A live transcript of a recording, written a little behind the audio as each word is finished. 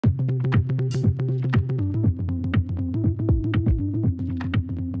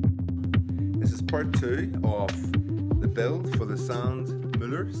part 2 of the build for the Sand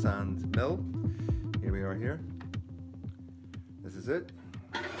Muller sand mill. Here we are here. This is it.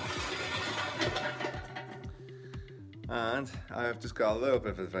 And I've just got a little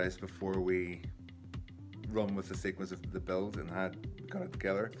bit of advice before we run with the sequence of the build and had got it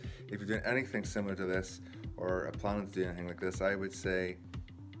together. If you're doing anything similar to this or are planning to do anything like this, I would say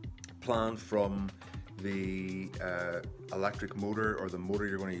plan from the electric motor or the motor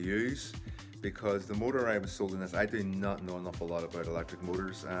you're going to use, because the motor I was sold in this, I do not know an awful lot about electric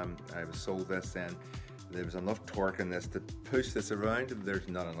motors. I was sold this and there was enough torque in this to push this around, and there's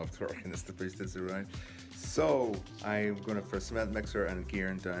not enough torque in this to push this around. So I'm going to, for a cement mixer and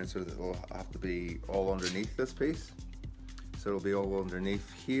gearing down, so that it'll have to be all underneath this piece. So it'll be all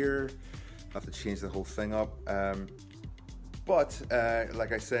underneath here. I have to change the whole thing up. But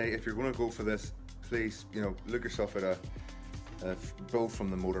like I say, if you're going to go for this, please, look yourself at a build from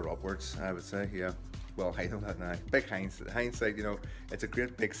the motor upwards, I would say. Yeah, well, I know that now. Big hindsight, it's a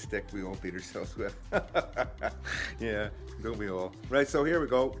great big stick we all beat ourselves with. Yeah, don't we all? Right, so here we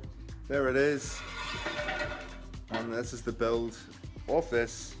go. There it is. And this is the build of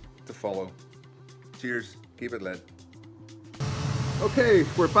this to follow. Cheers, keep it lit. Okay,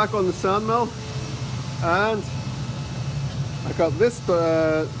 we're back on the sand mill, and I got this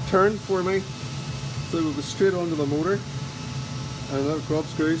turned for me, so it will go straight onto the motor, and little grub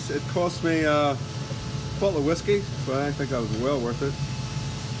screws. It cost me a bottle of whiskey, but I think that was well worth it.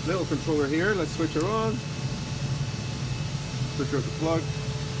 Little controller here, let's switch her on. Switch off the plug.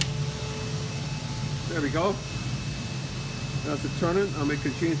 There we go. That's it turning, and we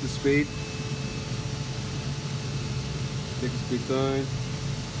can change the speed. Take the speed down,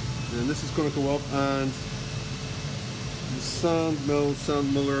 and this is going to go up, and the Sand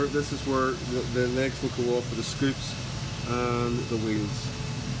Muller, this is where the legs will go off for the scoops and the wheels.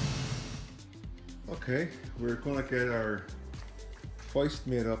 Okay, we're going to get our hoist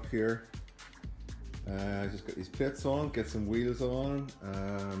made up here. Just get these plates on, get some wheels on.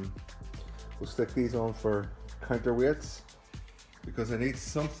 We'll stick these on for counterweights, because I need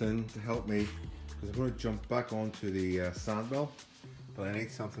something to help me, because I'm going to jump back onto the sand mill, but I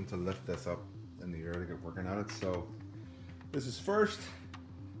need something to lift this up in the air to get working at it. So this is first,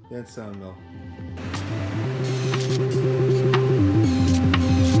 then sand mill.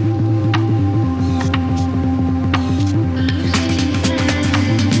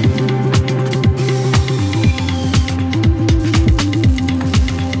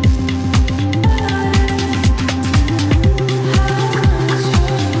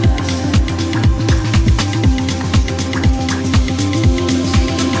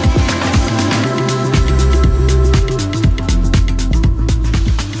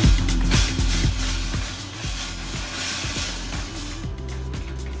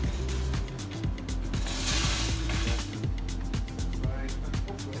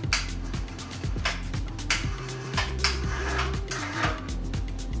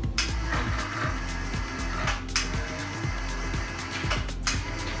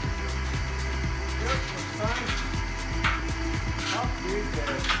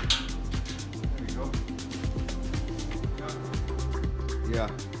 Yeah,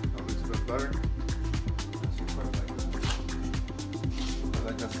 that looks a bit better. I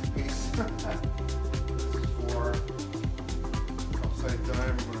like this piece. This is for upside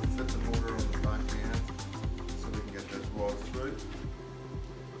down. We're going to fit the motor on the back end so we can get this rod through.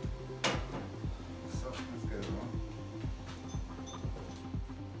 So let's get it on.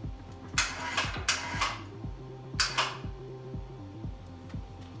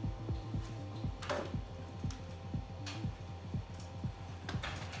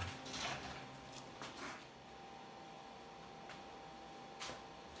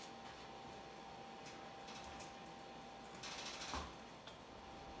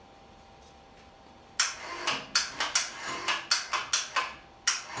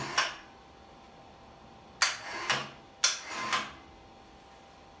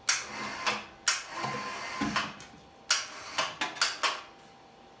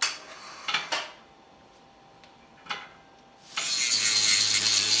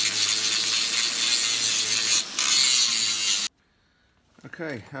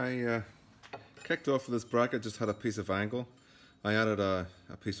 Okay, I kicked off with this bracket, just had a piece of angle. I added a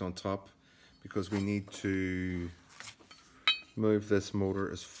piece on top because we need to move this motor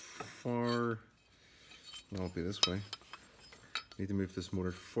as far, it'll be this way. Need to move this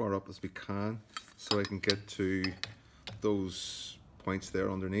motor far up as we can so I can get to those points there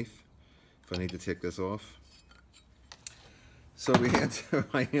underneath if I need to take this off. So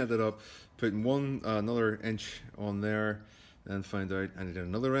I ended up putting another inch on there, and found out I needed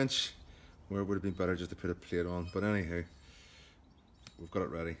another inch where it would have been better just to put a plate on. But anyhow, we've got it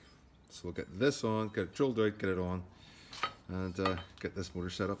ready. So we'll get this on, get it drilled out, get it on, and get this motor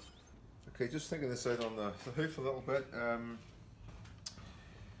set up. Okay, just thinking this out on the hoof a little bit.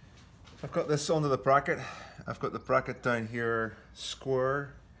 I've got this onto the bracket. I've got the bracket down here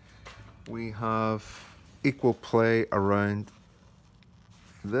square. We have equal play around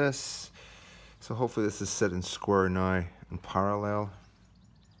this. So hopefully this is sitting square now in parallel.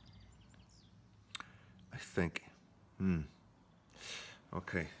 I think.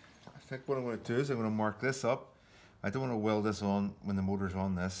 Okay. I think what I'm going to do is I'm going to mark this up. I don't want to weld this on when the motor's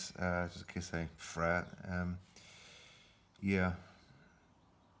on this, just in case I fret. Yeah.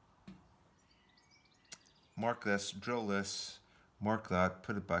 Mark this, drill this, mark that,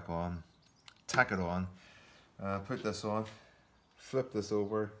 put it back on, tack it on, put this on, flip this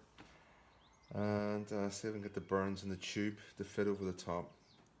over, and see if we can get the burns in the tube to fit over the top.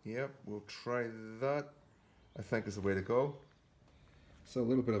 Yep, we'll try that. I think is the way to go. So a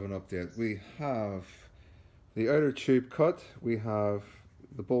little bit of an update. We have the outer tube cut, we have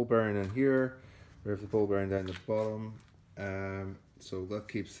the ball bearing in here, we have the ball bearing down the bottom, so that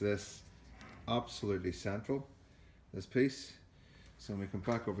keeps this absolutely central, this piece. So when we come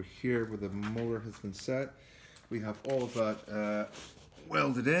back over here where the motor has been set, we have all of that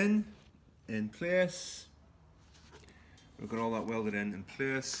welded in place. We've got all that welded in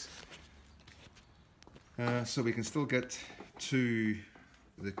place, so we can still get to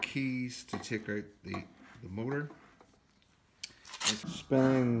the keys to take out the motor. It's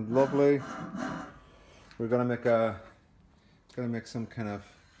spinning lovely. We're gonna make some kind of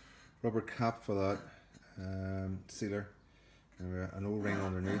rubber cap for that sealer, and an O-ring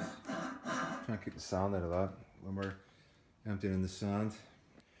underneath. Trying to keep the sand out of that when we're emptying the sand.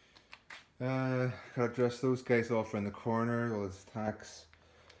 Gotta dress those guys off around the corner, all this tacks,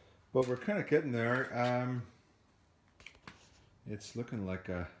 but we're kind of getting there. It's looking like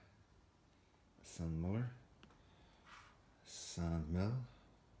a Sand Muller, sand mill,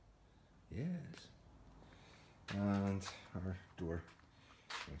 yes, and our door,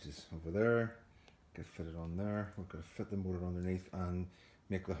 which is over there, get fitted on there. We're going to fit the motor underneath and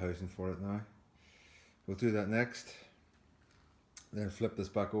make the housing for it now. We'll do that next, then flip this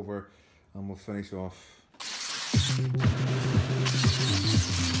back over and we'll finish off.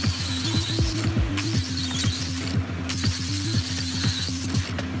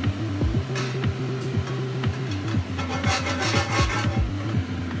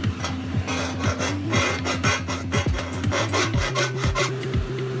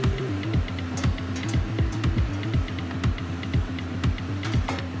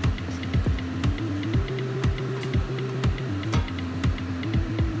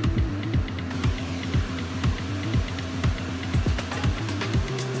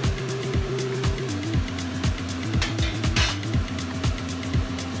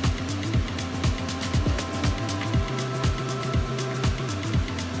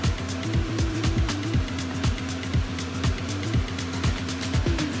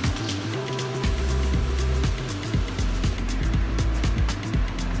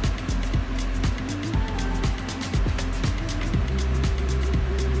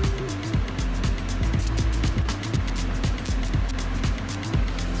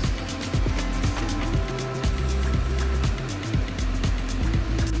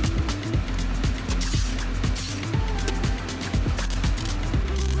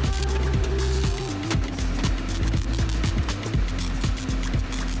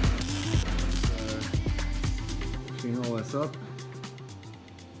 Up,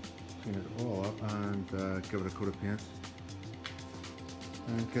 clean it all up, and give it a coat of paint,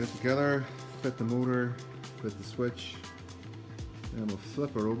 and get it together, fit the motor, fit the switch, and we'll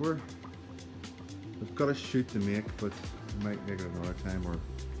flip her over. We've got a shoot to make, but we might make it another time, or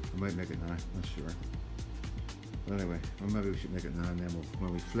we might make it now, not sure. But anyway, or maybe we should make it now, and then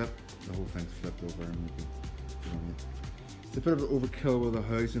when we flip, the whole thing's flipped over and we can put on it. It's a bit of an overkill with the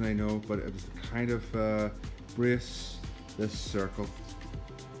housing, I know, but it was kind of brace this circle,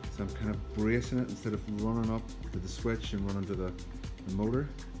 so I'm kind of bracing it instead of running up to the switch and running to the motor.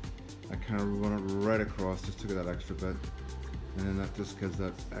 I kind of run it right across just to get that extra bit, and then that just gives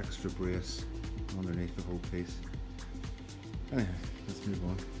that extra brace underneath the whole piece. Anyway, let's move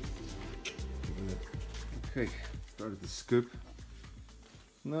on. Okay, started the scoop.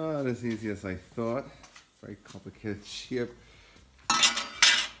 Not as easy as I thought. Very complicated shape.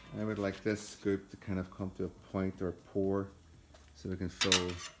 I would like this scoop to kind of come to a point or a pour so we can fill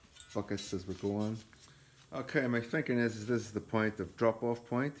buckets as we're going. Okay, my thinking is this is the point of drop-off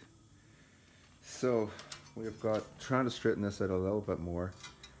point. So we've got, trying to straighten this out a little bit more.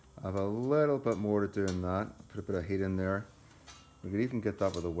 I have a little bit more to do in that. Put a bit of heat in there. We could even get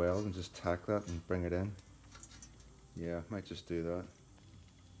that with a weld and just tack that and bring it in. Yeah, might just do that.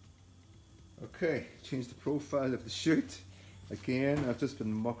 Okay, change the profile of the chute. Again, I've just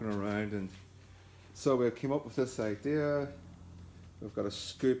been mucking around, and so we came up with this idea. We've got a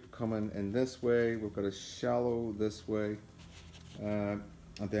scoop coming in this way, we've got a shallow this way, and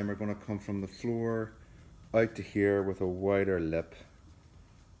then we're going to come from the floor out to here with a wider lip,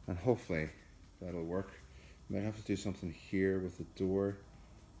 and hopefully that'll work. Might have to do something here with the door,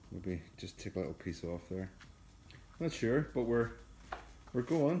 maybe just take a little piece off there. Not sure, but we're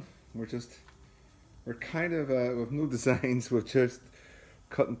going. We're kind of with no designs. We're just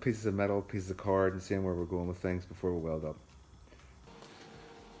cutting pieces of metal, pieces of card, and seeing where we're going with things before we weld up.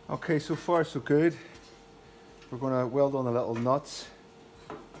 Okay, so far so good. We're going to weld on the little nuts,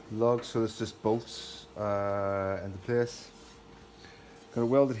 lugs, so it's just bolts into place. Going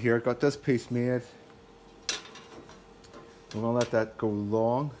to weld it here. Got this piece made. We're going to let that go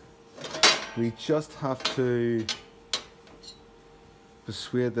long. We just have to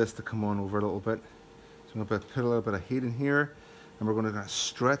persuade this to come on over a little bit. So I'm going to put a little bit of heat in here, and we're going to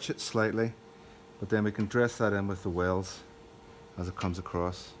stretch it slightly, but then we can dress that in with the welds as it comes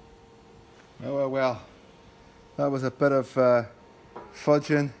across. Oh well, that was a bit of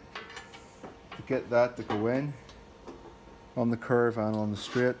fudging to get that to go in on the curve and on the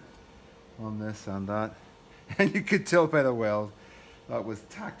straight, on this and that. And you could tell by the weld, that was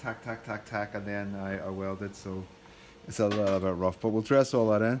tack, tack, tack, tack, tack, and then I welded, so it's a little bit rough, but we'll dress all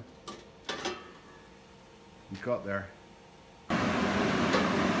that in. We got there.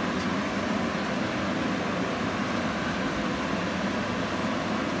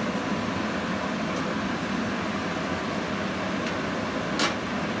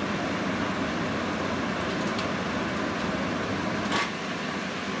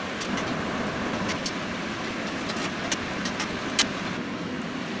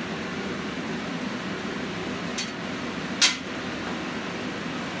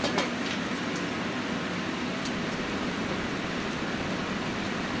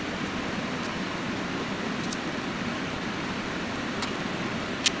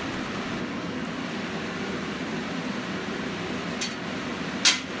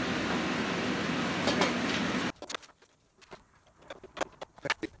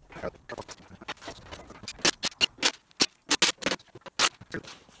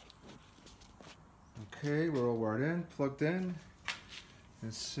 Okay, we're all wired in, plugged in.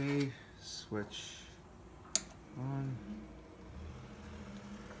 Let's see, switch on.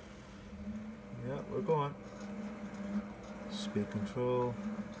 Yeah, we're going. Speed control.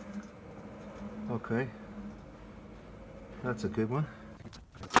 Okay, that's a good one.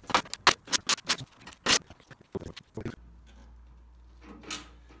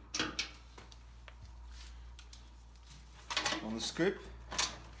 On the scoop.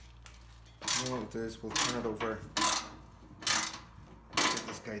 You know what we'll do is we'll turn it over, get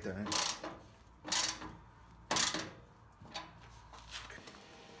this guy down.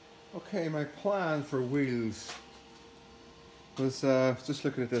 Okay, my plan for wheels was just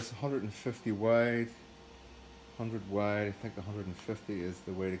looking at this 150 wide, 100 wide. I think 150 is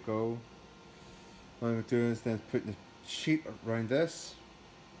the way to go. What I'm doing is then putting the sheet around this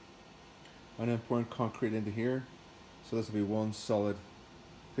and then pouring concrete into here. So this will be one solid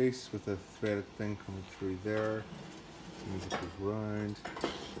piece with a threaded thing coming through there. As it goes round,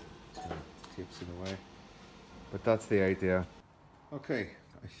 so tapes in the way. But that's the idea. Okay,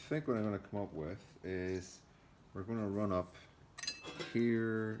 I think what I'm going to come up with is we're going to run up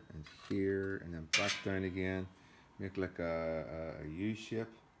here and then back down again, make like a U shape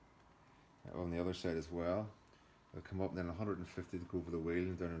on the other side as well. It'll come up and then 150 to go over the wheel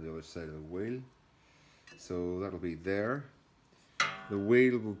and down on the other side of the wheel. So that'll be there. The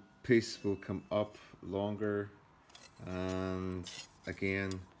wheel piece will come up longer, and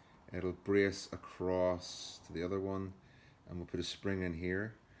again it'll brace across to the other one, and we'll put a spring in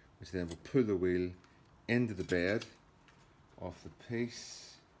here, which then will pull the wheel into the bed of the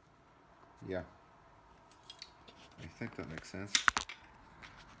piece. Yeah, I think that makes sense.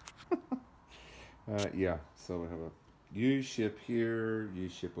 Yeah, so we have a U shape here, U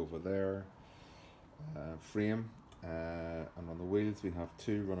shape over there, frame. And on the wheels we have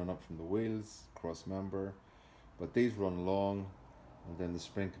two running up from the wheels, cross member, but these run long, and then the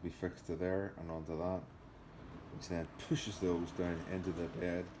spring could be fixed to there and onto that, which then pushes those down into the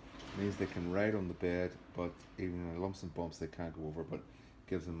bed. Means they can ride on the bed, but even in lumps and bumps they can't go over, but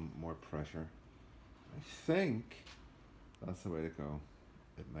gives them more pressure. I think that's the way to go.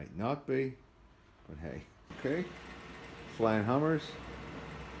 It might not be, but hey. Okay, flying hammers.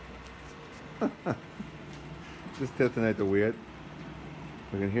 Just testing out the weight.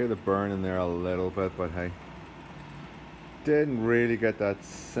 We can hear the burn in there a little bit, but hey, didn't really get that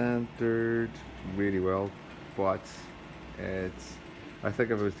centered really well, but it's, I think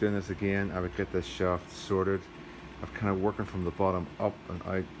if I was doing this again, I would get this shaft sorted. I'm kind of working from the bottom up and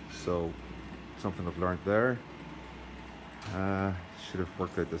out, so something I've learned there. Should have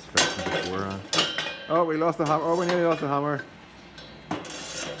worked out this fixing before. Oh, we lost the hammer. Oh, we nearly lost the hammer.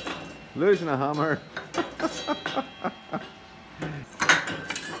 Losing a hammer.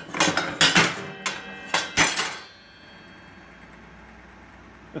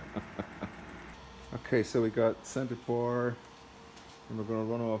 Okay, so we got center bar, and we're going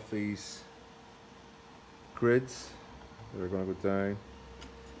to run off these grids. They're going to go down.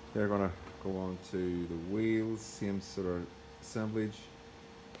 They're going to go on to the wheels, same sort of assemblage.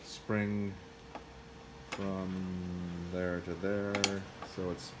 Spring from there to there, so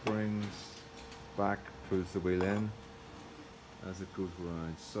it springs back, pulls the wheel in as it goes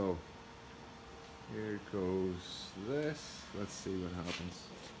around. So here goes this. Let's see what happens.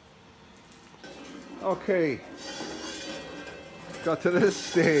 Okay, got to this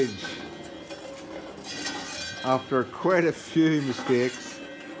stage after quite a few mistakes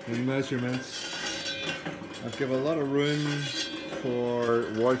in measurements. I've given a lot of room for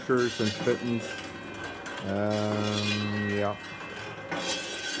washers and fittings. Yeah.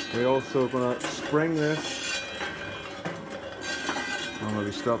 We're also gonna spring this. I'm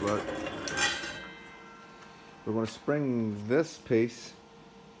gonna stop that. We're gonna spring this piece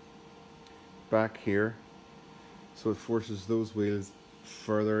back here, so it forces those wheels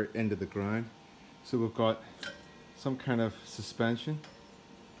further into the ground. So we've got some kind of suspension.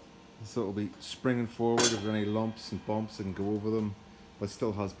 So it'll be springing forward. If there are any lumps and bumps, it can go over them, but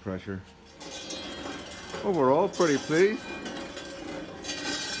still has pressure. Overall, pretty pleased.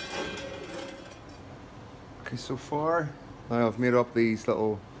 Okay, so far, now I've made up these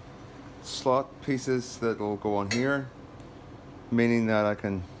little slot pieces that will go on here, meaning that I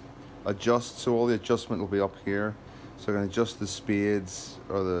can adjust, so all the adjustment will be up here. So I can adjust the spades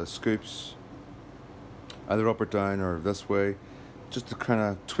or the scoops either up or down or this way, just to kind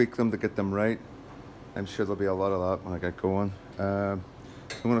of tweak them to get them right. I'm sure there'll be a lot of that when I get going. I'm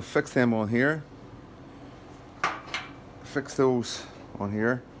going to fix them on here. Fix those on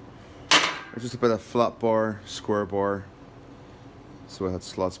here. It's just a bit of flat bar, square bar, so it had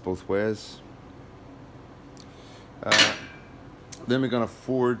slots both ways. Then we're going to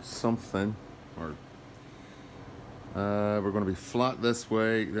forge something, or we're going to be flat this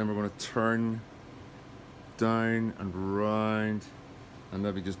way, then we're going to turn down and round, and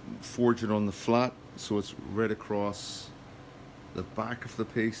maybe just forge it on the flat so it's right across the back of the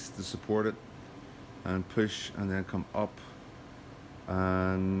piece to support it, and push and then come up,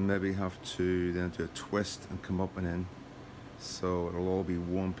 and maybe have to then do a twist and come up and in, so it'll all be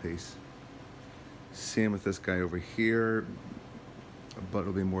one piece. Same with this guy over here, but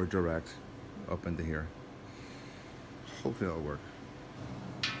it'll be more direct up into here. Hopefully that'll work.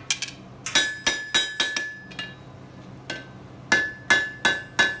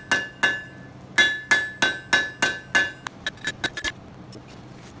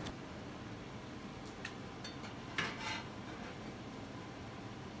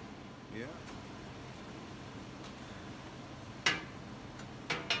 Yeah.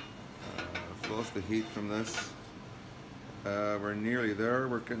 I've lost the heat from this. We're nearly there.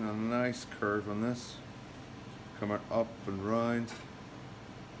 We're getting a nice curve on this, coming up and round,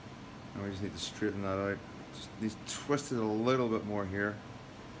 and we just need to straighten that out. Just needs twisted a little bit more here.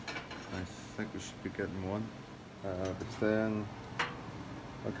 I think we should be getting one. But then,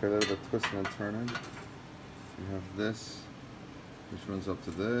 okay, a little bit twisting and turning. We have this, which runs up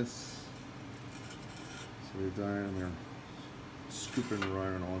to this. So we're down and we're scooping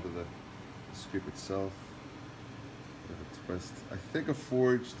around onto the scoop itself. A twist. I think a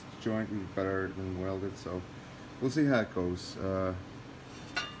forged joint would be better than welded, so we'll see how it goes. Let's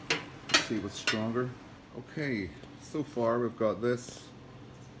see what's stronger. Okay, so far we've got this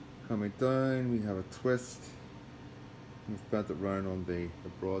coming down, we have a twist, we've bent it round on the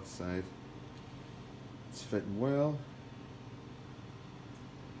broad side. It's fitting well.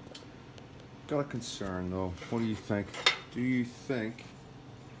 Got a concern though. What do you think? Do you think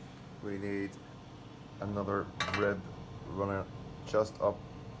we need another rib running just up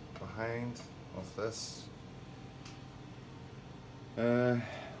behind of this?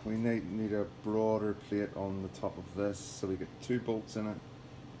 We need a broader plate on the top of this, so we get 2 bolts in it.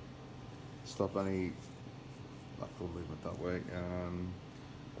 Stop any, I'll leave it that way.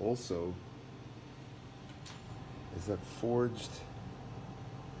 Also, is that forged?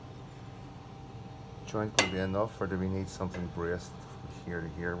 joint going to be enough, or do we need something braced from here to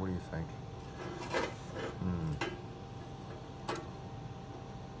here? What do you think?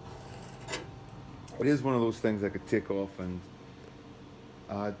 It is one of those things I could take off and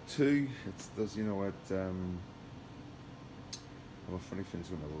add to. It does, you know what? I have a funny feeling there's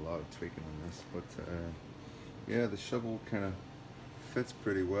going to be a lot of tweaking on this, but yeah, the shovel kind of fits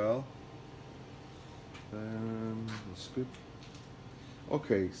pretty well. The scoop.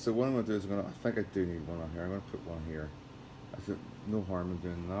 Okay, so what I'm going to do is I think I do need one on here. I'm going to put one here. I think no harm in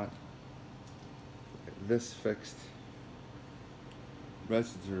doing that. Get this fixed.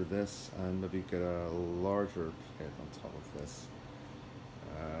 Register this and maybe get a larger plate on top of this.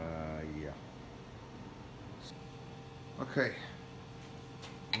 Yeah. Okay.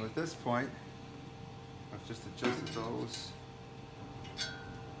 Well, at this point, I've just adjusted those.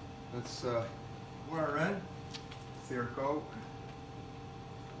 Let's wire in. See her go.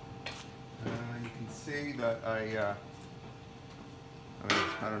 You can see that I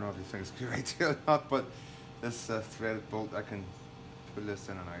don't know if you think it's a good idea or not, but this threaded bolt, I can pull this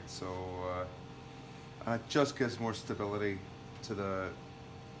in and out, so and it just gives more stability to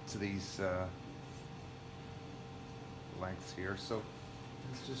these lengths here. So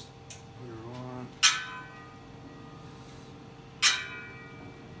let's just put her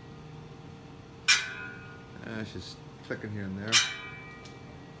on. She's clicking here and there.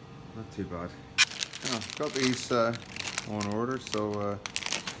 Not too bad. Oh, got these on order, so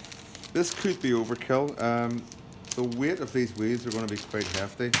this could be overkill. The weight of these wheels are going to be quite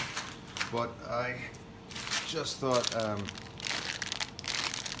hefty, but I just thought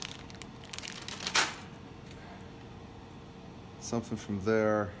something from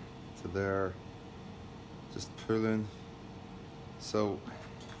there to there, just pulling. So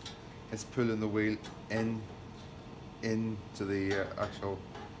it's pulling the wheel into the actual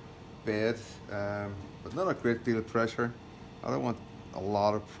bed, but not a great deal of pressure. I don't want a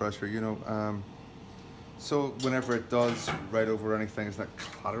lot of pressure, you know. So whenever it does ride over anything, it's not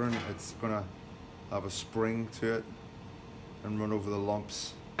clattering. It's gonna have a spring to it and run over the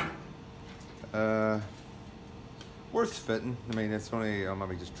lumps. Worth fitting. I mean, it's only, I'll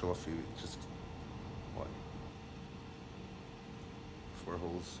maybe just drill a few, just what, 4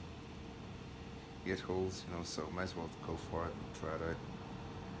 holes, 8 holes, you know, so might as well go for it and try it out.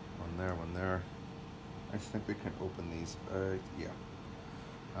 One there. I think we can open these out, yeah.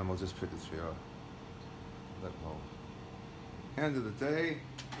 And we'll just put it through a little hole. End of the day,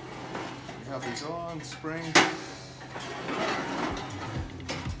 we have these on, springs.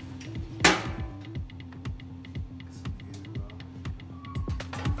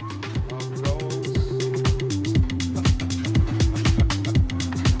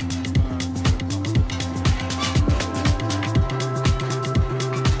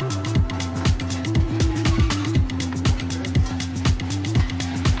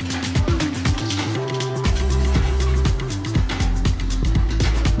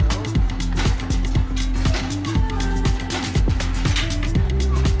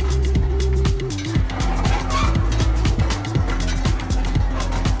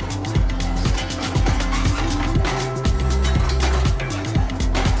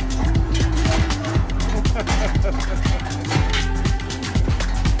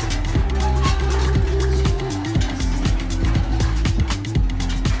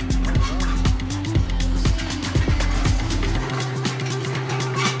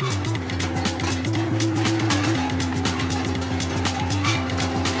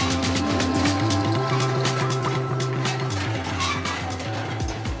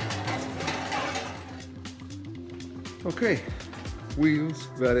 Okay, wheels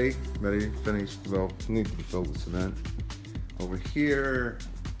ready, finished. Well, need to be filled with cement. Over here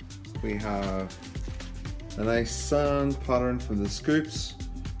we have a nice sand pattern from the scoops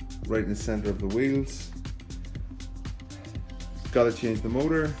right in the center of the wheels. Got to change the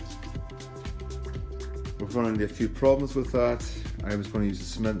motor. We've run into a few problems with that. I was going to use a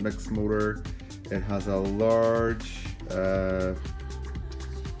cement mix motor. It has a large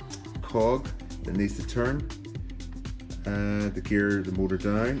cog that needs to turn. To gear the motor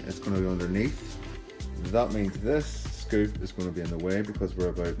down, it's going to be underneath. That means this scoop is going to be in the way because we're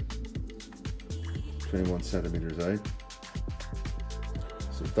about 21 centimeters out.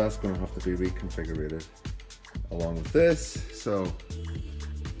 So that's going to have to be reconfigured along with this. So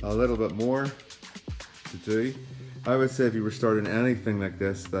a little bit more to do. I would say if you were starting anything like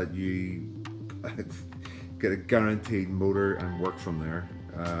this, that you get a guaranteed motor and work from there.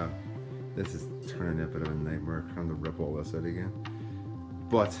 This is turning a bit of a nightmare, trying to rip all this out again.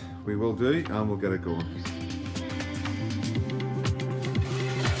 But we will do, and we'll get it going.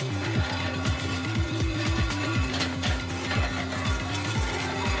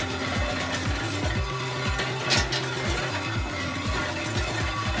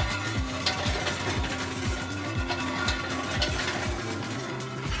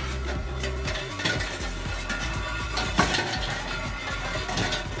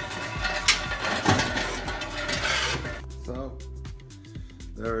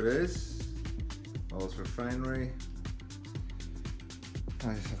 there it is. All's refinery.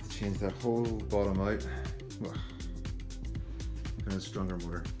 I just have to change that whole bottom out. Kind of stronger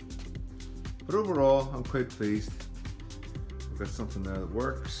motor. But overall, I'm quite pleased. We've got something there that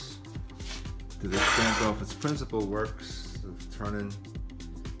works. To the extent of its principle works of turning,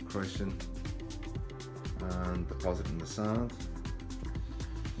 crushing, and depositing the sand.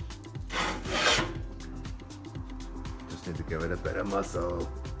 Just need to give it a bit of muscle.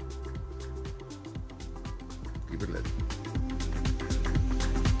 Keep it lit.